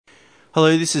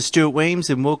Hello, this is Stuart Weems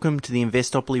and welcome to the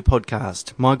Investopoly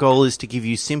podcast. My goal is to give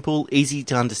you simple, easy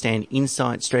to understand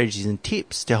insights, strategies and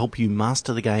tips to help you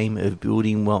master the game of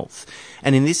building wealth.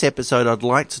 And in this episode, I'd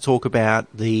like to talk about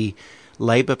the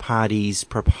Labor Party's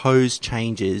proposed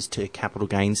changes to capital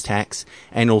gains tax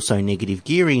and also negative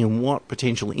gearing and what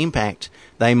potential impact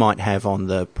they might have on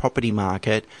the property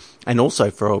market and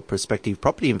also for prospective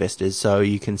property investors. So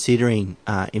you're considering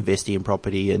investing in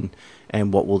property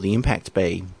and what will the impact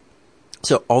be?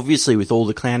 So obviously with all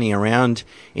the clowning around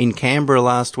in Canberra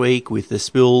last week with the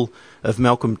spill of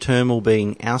Malcolm Turnbull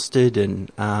being ousted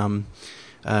and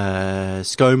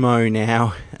ScoMo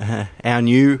now our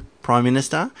new Prime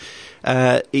Minister,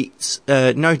 it's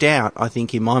no doubt, I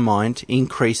think in my mind,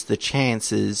 increased the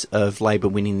chances of Labor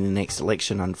winning the next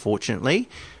election, unfortunately.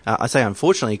 I say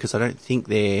unfortunately because I don't think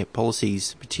their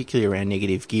policies, particularly around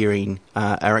negative gearing,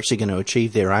 are actually going to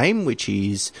achieve their aim, which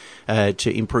is to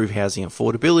improve housing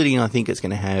affordability. And I think it's going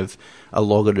to have a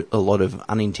lot of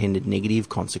unintended negative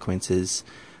consequences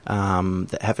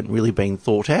that haven't really been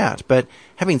thought out. But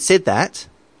having said that,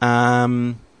 are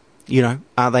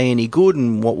they any good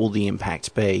and what will the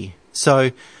impact be?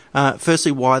 So,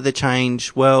 firstly, why the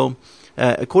change? Well,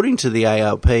 according to the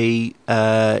ALP,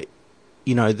 that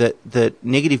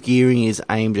negative gearing is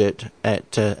aimed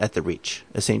at the rich,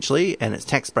 essentially, and it's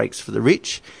tax breaks for the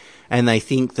rich, and they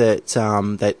think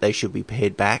that they should be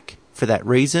pared back for that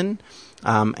reason.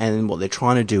 And what they're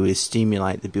trying to do is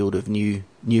stimulate the build of new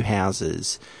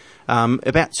houses.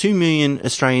 About 2 million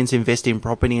Australians invest in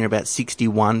property, and about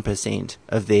 61%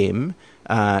 of them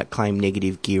claim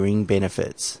negative gearing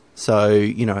benefits. So,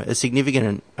 a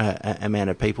significant amount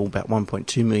of people, about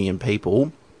 1.2 million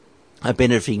people, are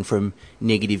benefiting from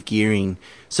negative gearing.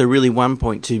 So really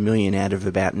 1.2 million out of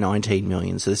about 19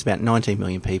 million. So there's about 19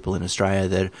 million people in Australia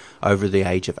that are over the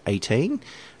age of 18.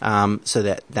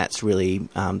 So that's really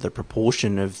the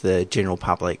proportion of the general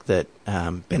public that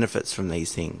benefits from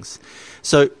these things.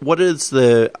 So what is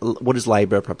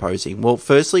Labor proposing? Well,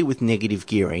 firstly, with negative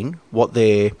gearing, what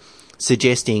they're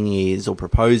suggesting is, or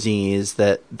proposing is,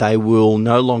 that they will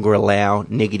no longer allow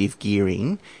negative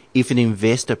gearing if an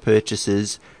investor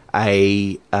purchases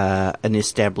an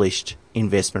established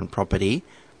investment property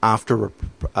after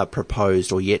a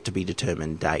proposed or yet to be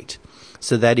determined date.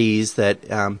 So that is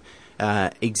that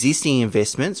existing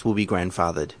investments will be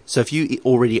grandfathered. So if you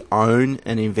already own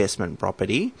an investment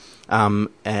property, an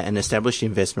established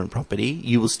investment property,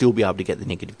 you will still be able to get the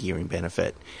negative gearing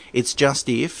benefit. It's just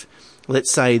if,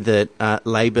 let's say that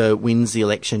Labor wins the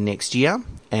election next year,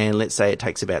 and let's say it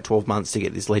takes about 12 months to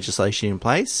get this legislation in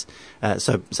place.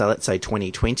 So let's say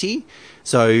 2020.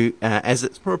 So as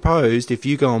it's proposed, if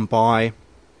you go and buy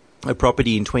a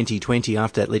property in 2020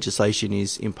 after that legislation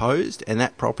is imposed, and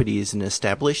that property is an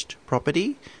established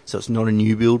property, so it's not a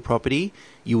new build property,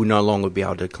 you will no longer be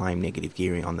able to claim negative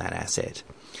gearing on that asset.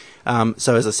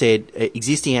 So as I said,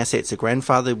 existing assets are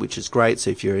grandfathered, which is great.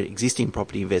 So if you're an existing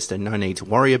property investor, no need to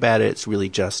worry about it. It's really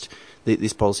just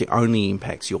this policy only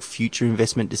impacts your future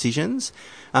investment decisions.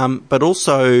 But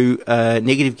also,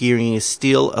 negative gearing is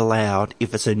still allowed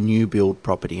if it's a new build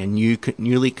property, a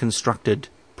newly constructed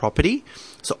property.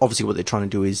 So obviously what they're trying to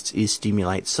do is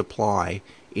stimulate supply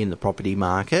in the property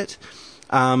market.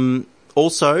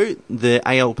 Also, the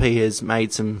ALP has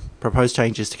made some proposed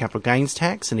changes to capital gains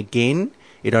tax, and again,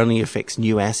 it only affects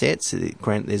new assets.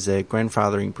 There's a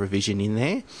grandfathering provision in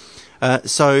there.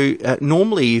 So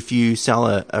normally if you sell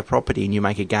a property and you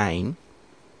make a gain,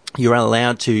 you're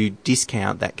allowed to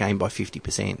discount that gain by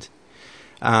 50%.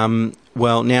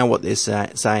 Well, now what they're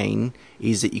saying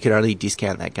is that you can only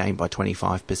discount that gain by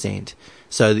 25%,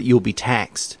 so that you'll be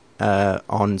taxed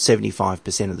on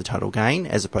 75% of the total gain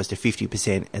as opposed to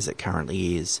 50% as it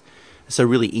currently is. So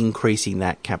really increasing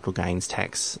that capital gains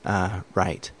tax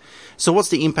rate. So what's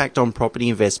the impact on property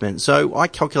investment? So I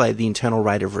calculated the internal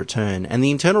rate of return, and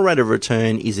the internal rate of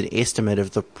return is an estimate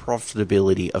of the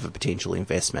profitability of a potential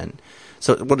investment.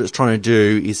 So what it's trying to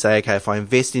do is say, okay, if I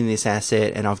invest in this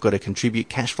asset and I've got to contribute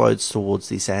cash flows towards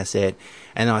this asset,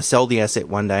 and I sell the asset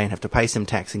one day and have to pay some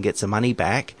tax and get some money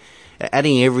back,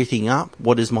 adding everything up,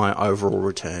 what is my overall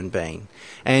return being?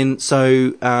 And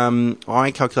so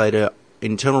I calculated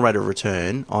internal rate of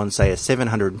return on, say, a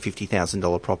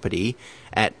 $750,000 property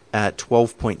at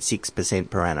 12.6%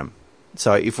 per annum.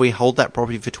 So if we hold that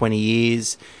property for 20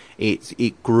 years,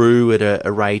 it grew at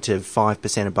a rate of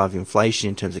 5% above inflation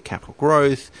in terms of capital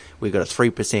growth. We've got a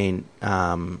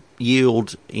 3%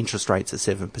 yield, interest rates at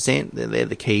 7%. They're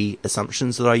the key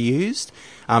assumptions that I used.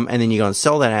 And then you go and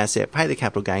sell that asset, pay the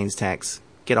capital gains tax,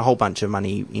 get a whole bunch of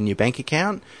money in your bank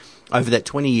account. Over that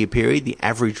 20-year period, the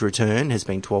average return has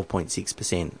been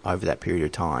 12.6% over that period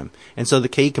of time. And so the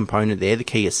key component there, the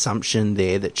key assumption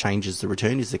there that changes the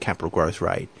return is the capital growth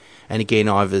rate. And again,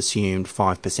 I've assumed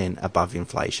 5% above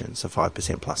inflation, so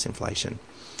 5% plus inflation.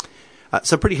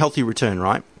 So pretty healthy return,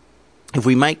 right? If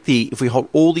we hold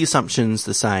all the assumptions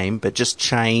the same, but just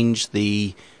change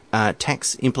the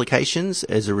tax implications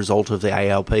as a result of the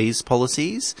ALP's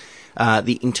policies,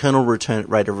 the internal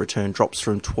rate of return drops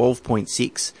from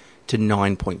 12.6 to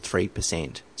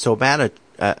 9.3%. So about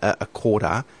a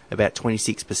quarter, about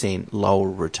 26% lower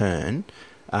return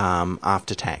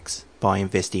after tax by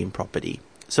investing in property.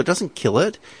 So it doesn't kill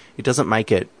it. It doesn't make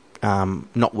it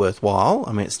not worthwhile.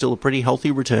 I mean, it's still a pretty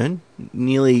healthy return,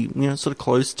 nearly, sort of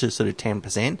close to sort of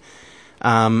 10%.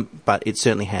 But it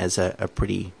certainly has a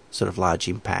pretty sort of large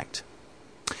impact.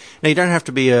 Now, you don't have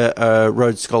to be a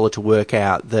Rhodes Scholar to work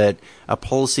out that a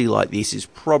policy like this is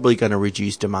probably going to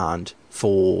reduce demand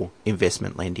for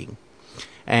investment lending.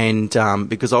 And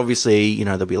because obviously,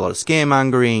 there'll be a lot of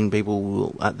scaremongering,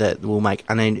 people that will make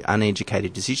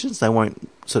uneducated decisions. They won't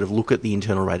sort of look at the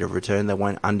internal rate of return. They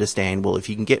won't understand, well, if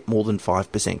you can get more than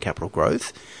 5% capital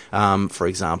growth, for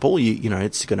example,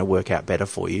 it's going to work out better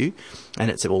for you. And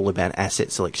it's all about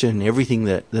asset selection and everything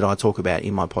that I talk about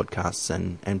in my podcasts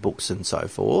and books and so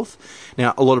forth.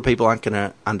 Now, a lot of people aren't going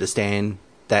to understand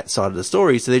that side of the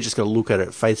story, so they're just going to look at it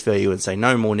at face value and say,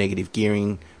 no more negative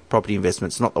gearing, property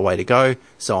investment's not the way to go,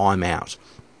 so I'm out.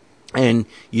 And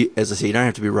as I said, you don't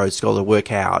have to be a Rhodes Scholar to work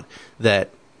out that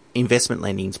investment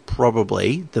lending's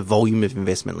probably, the volume of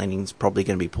investment lending's probably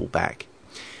going to be pulled back.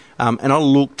 And I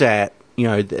looked at,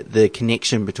 the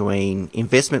connection between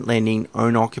investment lending,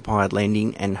 owner-occupied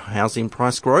lending, and housing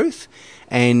price growth,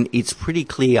 and it's pretty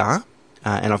clear.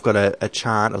 And I've got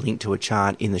a link to a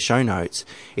chart in the show notes.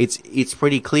 It's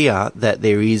pretty clear that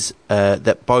there is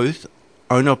that both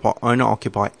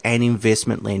owner-occupied and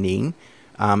investment lending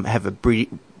have a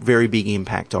very big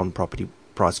impact on property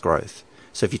price growth.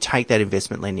 So if you take that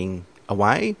investment lending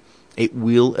away, it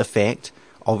will affect,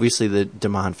 obviously, the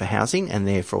demand for housing, and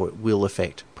therefore it will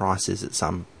affect prices at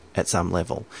some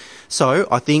level. So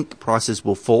I think prices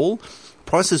will fall.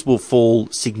 Prices will fall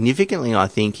significantly, I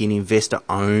think, in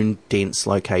investor-owned dense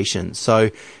locations. So,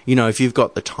 if you've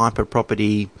got the type of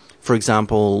property, for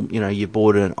example, you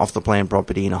bought an off-the-plan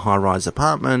property in a high-rise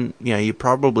apartment, you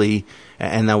probably,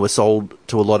 and they were sold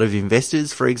to a lot of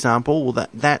investors, for example, well,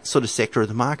 that sort of sector of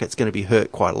the market's going to be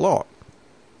hurt quite a lot.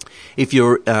 If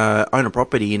you own a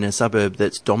property in a suburb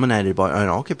that's dominated by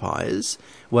owner-occupiers,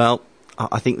 well,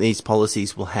 I think these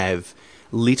policies will have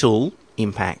little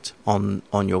impact on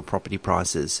your property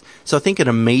prices. So I think at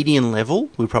a median level,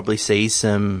 we'll probably see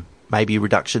some maybe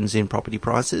reductions in property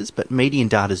prices, but median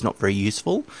data is not very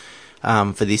useful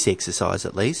for this exercise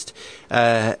at least.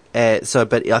 But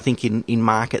I think in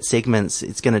market segments,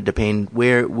 it's going to depend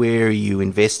where are you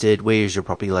invested, where is your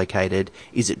property located,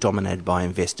 is it dominated by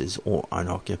investors or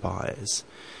owner-occupiers?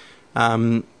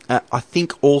 I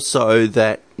think also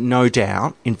that no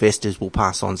doubt investors will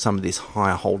pass on some of this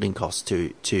higher holding costs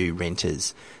to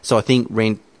renters. So I think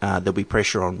there'll be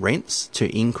pressure on rents to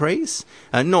increase,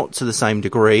 not to the same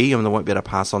degree. I mean, they won't be able to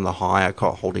pass on the higher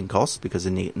holding costs because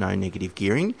of no negative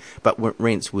gearing, but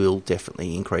rents will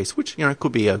definitely increase, which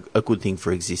could be a good thing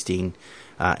for existing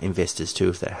investors too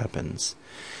if that happens.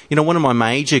 One of my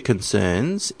major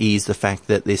concerns is the fact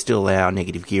that they still allow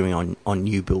negative gearing on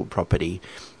new build property.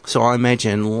 So I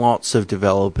imagine lots of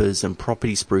developers and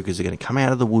property spruikers are going to come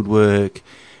out of the woodwork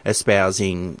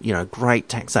espousing, great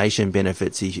taxation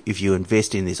benefits if you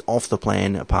invest in this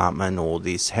off-the-plan apartment or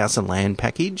this house and land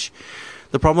package.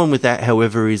 The problem with that,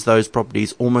 however, is those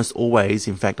properties almost always,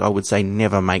 in fact, I would say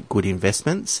never make good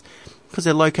investments because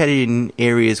they're located in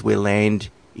areas where land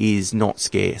is not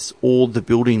scarce or the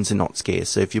buildings are not scarce.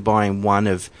 So if you're buying one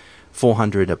of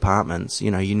 400 apartments,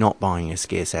 you're not buying a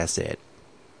scarce asset.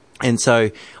 And so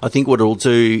I think what it'll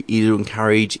do is it'll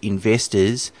encourage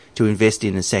investors to invest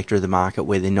in a sector of the market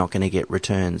where they're not going to get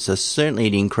returns. So certainly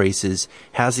it increases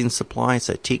housing supply,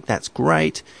 so tick, that's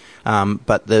great.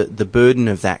 But the burden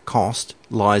of that cost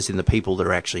lies in the people that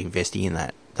are actually investing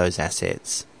in those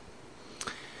assets.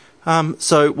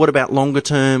 So what about longer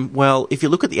term? Well, if you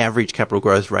look at the average capital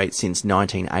growth rate since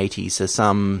 1980, so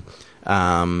some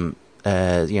nearly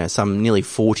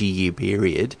 40-year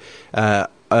period,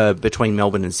 between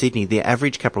Melbourne and Sydney, the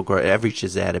average capital growth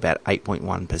averages out about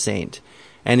 8.1%.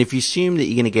 And if you assume that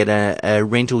you're going to get a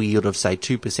rental yield of, say,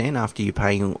 2% after you're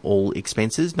paying all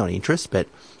expenses, not interest, but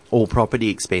all property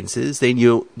expenses, then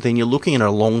you're looking at a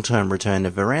long-term return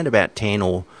of around about 10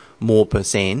 or more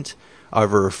percent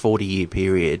over a 40-year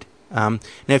period. Now,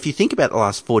 if you think about the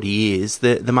last 40 years,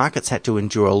 the market's had to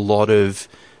endure a lot of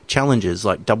challenges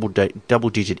like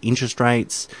double-digit interest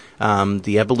rates,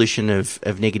 the abolition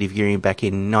of negative gearing back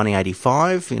in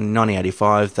 1985. In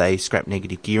 1985, they scrapped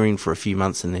negative gearing for a few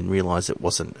months and then realised it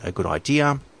wasn't a good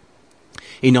idea.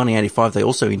 In 1985, they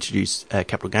also introduced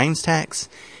capital gains tax.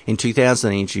 In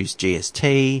 2000, they introduced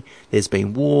GST. There's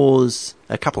been wars,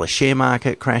 a couple of share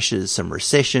market crashes, some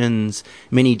recessions,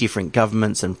 many different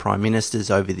governments and prime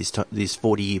ministers over this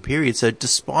 40-year period. So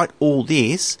despite all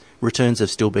this, returns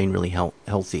have still been really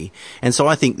healthy. And so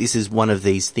I think this is one of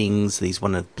these things,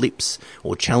 one of the blips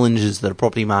or challenges that a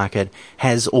property market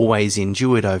has always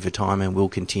endured over time and will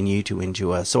continue to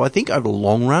endure. So I think over the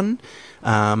long run,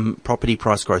 property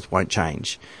price growth won't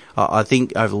change. I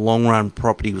think over the long run,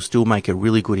 property will still make a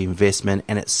really good investment,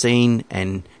 and it's seen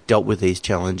and dealt with these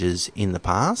challenges in the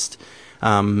past.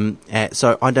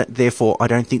 So I don't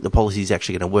think the policy is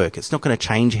actually going to work. It's not going to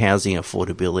change housing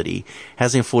affordability.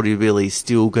 Housing affordability is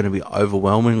still going to be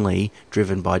overwhelmingly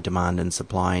driven by demand and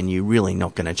supply, and you're really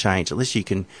not going to change unless you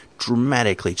can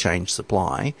dramatically change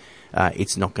supply.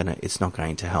 It's not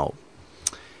going to help.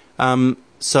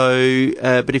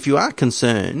 But if you are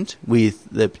concerned with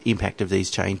the impact of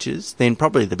these changes, then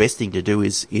probably the best thing to do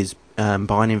is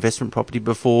buy an investment property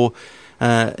before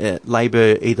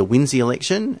Labor either wins the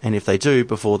election, and if they do,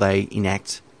 before they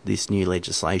enact this new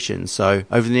legislation. So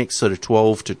over the next sort of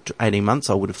 12 to 18 months,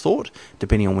 I would have thought,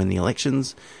 depending on when the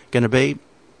election's going to be,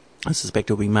 I suspect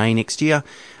it'll be May next year,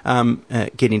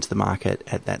 get into the market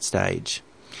at that stage.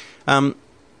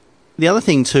 The other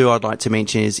thing too I'd like to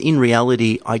mention is, in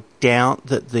reality, I doubt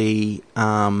that the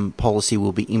policy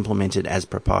will be implemented as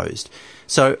proposed.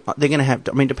 So they're going to have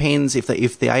to, depends if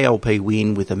the ALP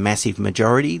win with a massive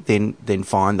majority, then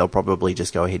fine, they'll probably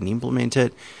just go ahead and implement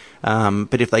it.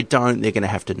 But if they don't, they're going to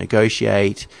have to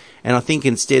negotiate. And I think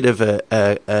instead of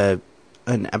an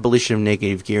abolition of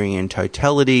negative gearing in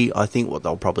totality, I think what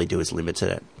they'll probably do is limit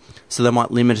it. So they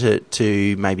might limit it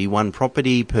to maybe one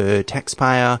property per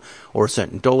taxpayer or a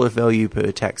certain dollar value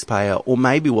per taxpayer, or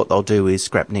maybe what they'll do is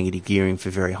scrap negative gearing for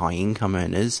very high income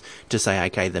earners to say,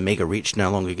 okay, the mega rich no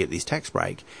longer get this tax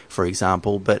break, for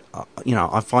example. But,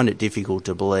 I find it difficult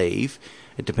to believe,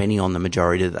 depending on the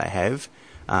majority that they have,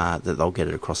 that they'll get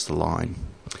it across the line.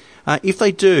 If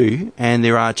they do, and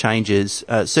there are changes,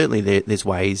 certainly there's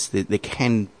ways that there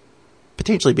can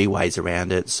potentially be ways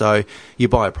around it. So you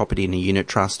buy a property in a unit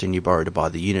trust and you borrow to buy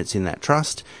the units in that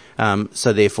trust.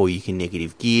 So therefore you can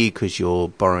negative gear because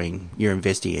you're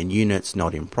investing in units,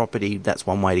 not in property. That's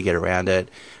one way to get around it.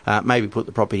 Maybe put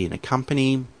the property in a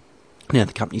company. Now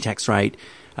the company tax rate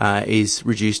is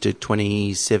reduced to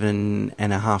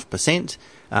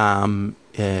 27.5%.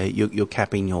 You're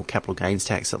capping your capital gains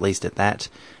tax at least at that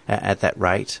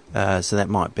rate. So that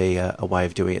might be a way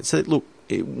of doing it. So look,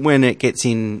 when it gets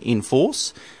in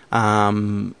force,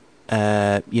 maybe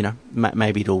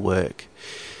it'll work.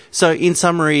 So in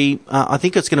summary, I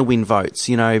think it's going to win votes.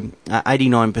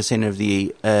 89% of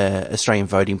the Australian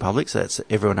voting public, so that's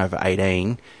everyone over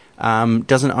 18,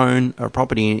 doesn't own a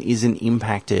property and isn't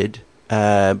impacted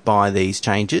by these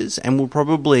changes, and will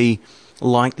probably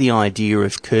like the idea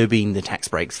of curbing the tax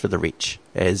breaks for the rich,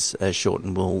 as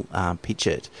Shorten will pitch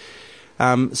it.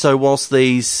 So whilst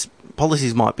these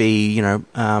policies might be,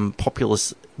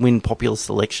 populist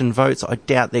election votes, I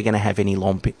doubt they're going to have any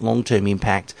long-term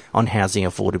impact on housing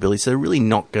affordability. So they're really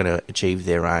not going to achieve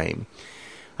their aim.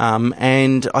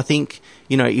 And I think,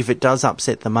 if it does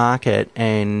upset the market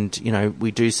and, we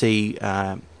do see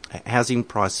housing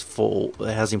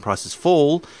prices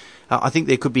fall, I think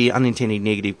there could be unintended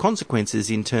negative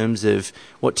consequences in terms of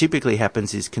what typically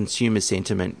happens is consumer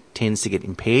sentiment tends to get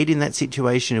impaired in that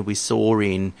situation. We saw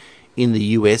in the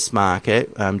US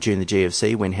market during the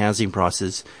GFC when housing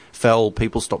prices fell,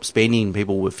 people stopped spending,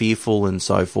 people were fearful and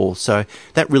so forth. So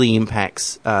that really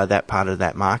impacts that part of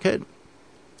that market.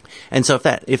 And so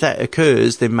if that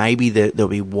occurs, then maybe there'll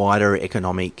be wider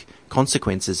economic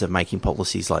consequences of making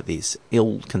policies like this,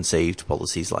 ill-conceived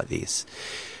policies like this.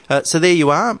 So there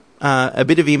you are, a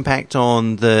bit of impact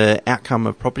on the outcome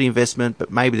of property investment, but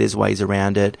maybe there's ways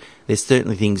around it. There's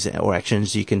certainly things or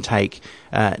actions you can take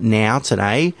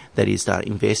today, that is start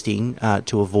investing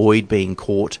to avoid being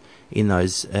caught in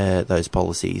those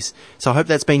policies. So I hope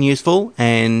that's been useful,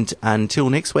 and until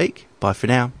next week, bye for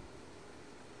now.